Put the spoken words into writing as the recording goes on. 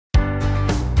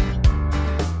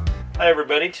Hi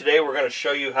everybody, today we're going to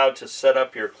show you how to set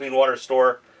up your Clean Water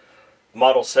Store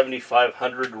Model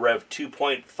 7500 Rev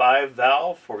 2.5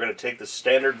 valve. We're going to take the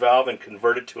standard valve and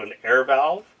convert it to an air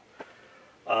valve.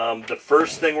 The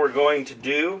first thing we're going to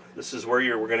do, this is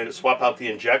where we're going to swap out the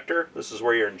injector. This is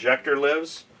where your injector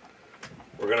lives.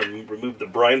 We're going to remove the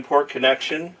brine port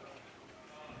connection.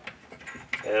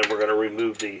 And we're going to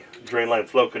remove the drain line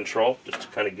flow control, just to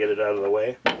kind of get it out of the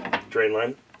way, drain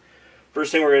line.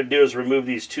 First thing we're going to do is remove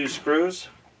these two screws.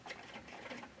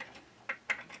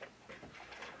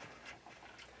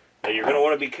 Now you're going to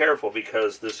want to be careful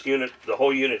because this unit, the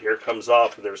whole unit here comes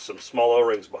off and there's some small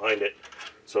O-rings behind it.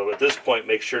 So at this point,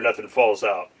 make sure nothing falls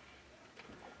out.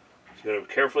 So you're going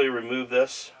to carefully remove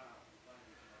this.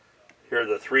 Here are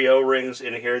the three O-rings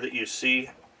in here that you see.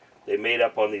 They made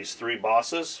up on these three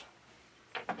bosses.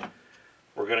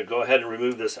 We're going to go ahead and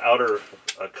remove this outer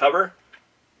cover.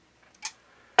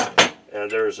 And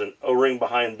there's an O-ring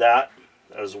behind that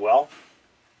as well.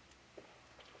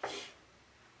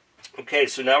 Okay,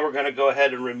 so now we're going to go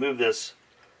ahead and remove this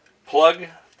plug,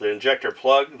 the injector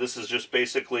plug. This is just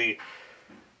basically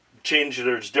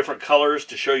there's different colors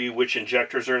to show you which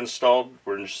injectors are installed.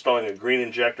 We're installing a green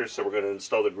injector, so we're going to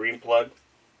install the green plug.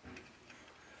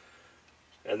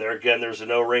 And there again, there's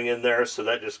an O-ring in there, so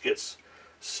that just gets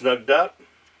snugged up.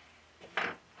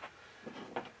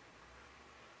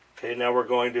 Okay, now we're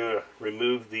going to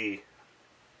remove the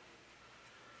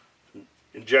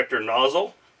injector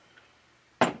nozzle.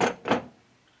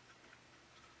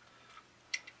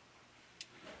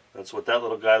 That's what that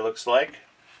little guy looks like.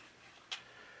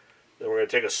 Then we're going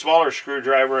to take a smaller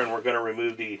screwdriver and we're going to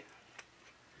remove the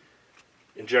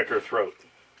injector throat.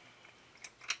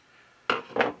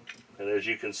 And as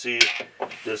you can see,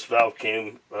 this valve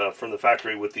came from the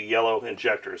factory with the yellow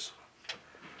injectors.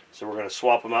 So we're going to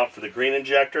swap them out for the green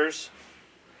injectors.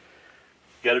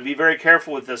 You got to be very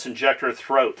careful with this injector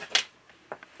throat.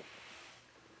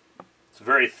 It's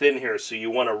very thin here, so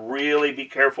you want to really be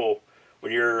careful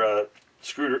when you're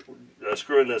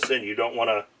screwing this in. You don't want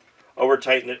to over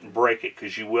tighten it and break it,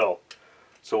 because you will.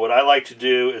 So what I like to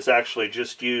do is actually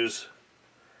just use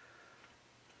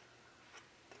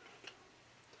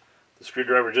the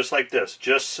screwdriver just like this.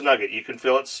 Just snug it. You can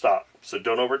feel it stop. So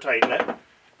don't over tighten it.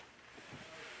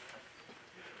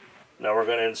 Now we're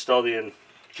going to install the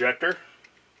injector,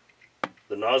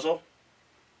 the nozzle.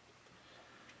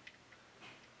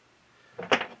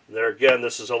 There again,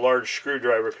 this is a large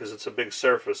screwdriver because it's a big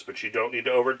surface, but you don't need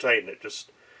to over tighten it.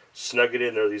 Just snug it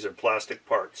in there. These are plastic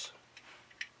parts.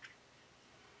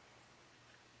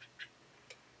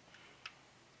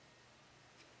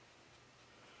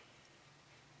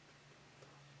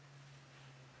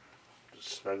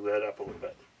 Just snug that up a little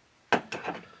bit.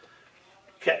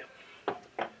 Okay.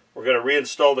 We're going to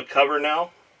reinstall the cover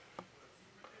now.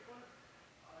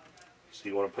 So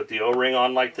you want to put the O-ring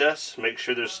on like this. Make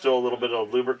sure there's still a little bit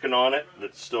of lubricant on it.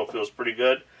 That still feels pretty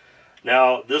good.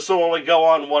 Now this will only go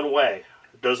on one way.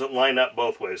 It doesn't line up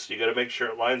both ways. So you got to make sure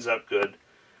it lines up good.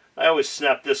 I always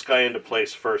snap this guy into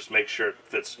place first. Make sure it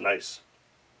fits nice.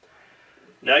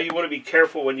 Now you want to be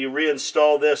careful when you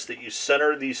reinstall this that you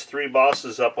center these three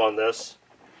bosses up on this.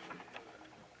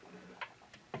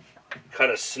 Kind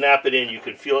of snap it in. You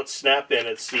can feel it snap in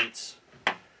at seats.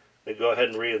 Then go ahead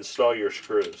and reinstall your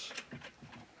screws.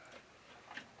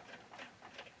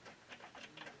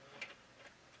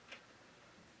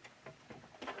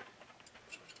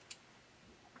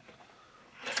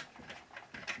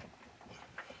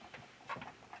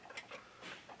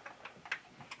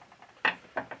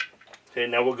 Okay,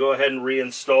 now we'll go ahead and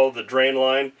reinstall the drain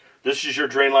line. This is your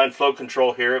drain line flow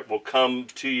control here. It will come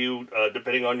to you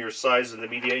depending on your size and the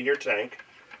media in your tank.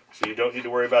 So you don't need to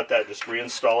worry about that. Just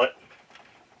reinstall it.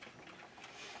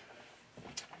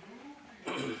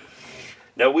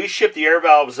 Now we ship the air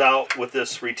valves out with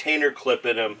this retainer clip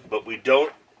in them, but we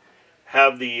don't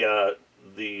have the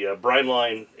brine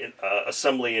line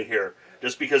assembly in here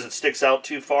just because it sticks out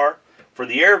too far. For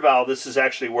the air valve, this is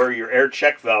actually where your air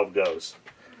check valve goes.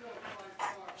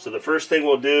 So the first thing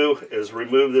we'll do is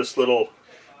remove this little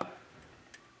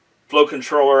flow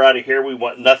controller out of here. We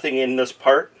want nothing in this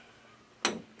part.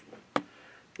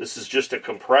 This is just a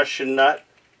compression nut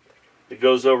that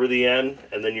goes over the end,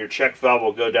 and then your check valve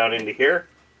will go down into here.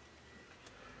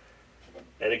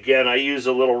 And again, I use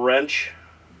a little wrench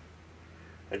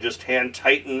and just hand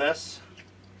tighten this.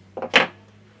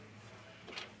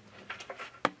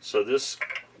 So this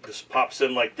just pops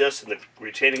in like this, and the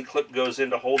retaining clip goes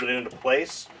in to hold it into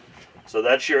place. So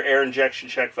that's your air injection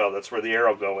check valve. That's where the air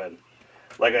will go in.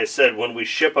 Like I said, when we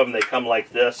ship them, they come like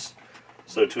this.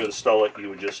 So to install it, you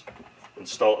would just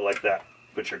install it like that.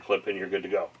 Put your clip in, you're good to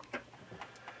go.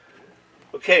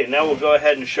 Okay, now we'll go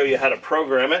ahead and show you how to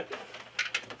program it.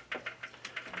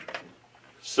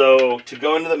 So to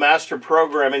go into the master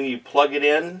programming, you plug it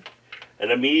in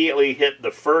and immediately hit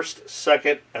the first,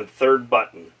 second, and third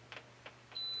button.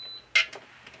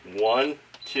 1,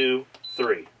 2,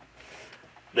 3.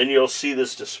 Then you'll see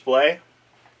this display.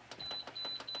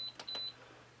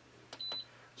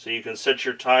 So you can set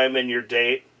your time and your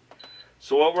date.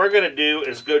 So what we're going to do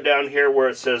is go down here where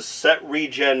it says Set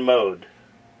Regen Mode.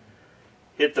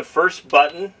 Hit the first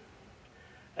button,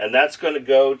 and that's going to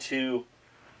go to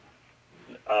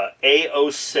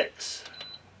A06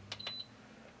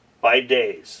 by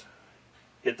days.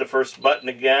 Hit the first button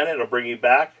again, it'll bring you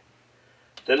back.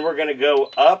 Then we're going to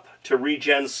go up to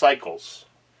Regen Cycles.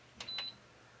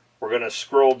 We're going to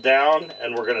scroll down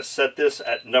and we're going to set this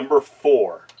at number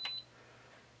 4.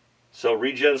 So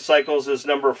Regen Cycles is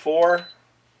number 4.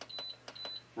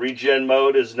 Regen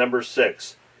Mode is number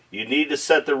 6. You need to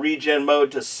set the Regen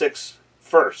Mode to 6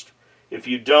 first. If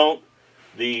you don't,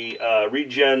 the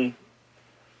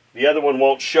the other one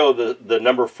won't show the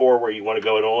number 4 where you want to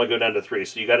go. It'll only go down to 3.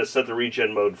 So you got to set the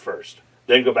Regen Mode first.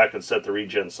 Then go back and set the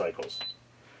Regen Cycles.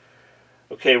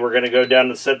 Okay, we're going to go down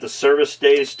and set the service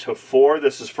days to 4.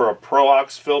 This is for a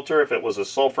Pro-Ox filter. If it was a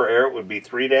sulfur air, it would be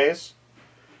 3 days.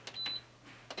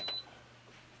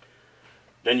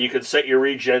 Then you can set your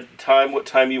regen time, what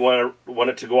time you want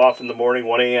it to go off in the morning,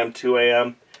 1 a.m., 2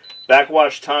 a.m.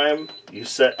 Backwash time, you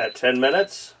set at 10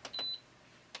 minutes.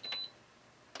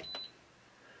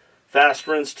 Fast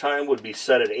rinse time would be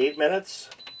set at 8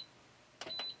 minutes.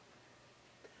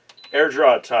 Air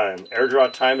draw time. Air draw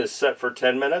time is set for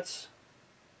 10 minutes.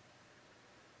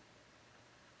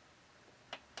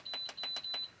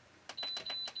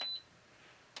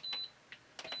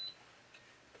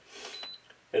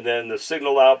 And then the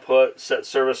signal output, set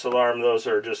service alarm, those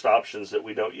are just options that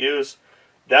we don't use.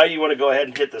 Now you want to go ahead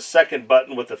and hit the second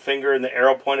button with the finger and the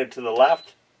arrow pointed to the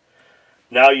left.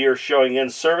 Now you're showing in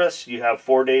service. You have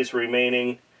 4 days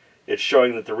remaining. It's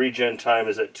showing that the regen time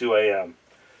is at 2 a.m.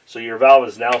 So your valve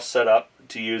is now set up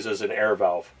to use as an air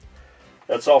valve.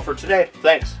 That's all for today.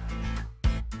 Thanks.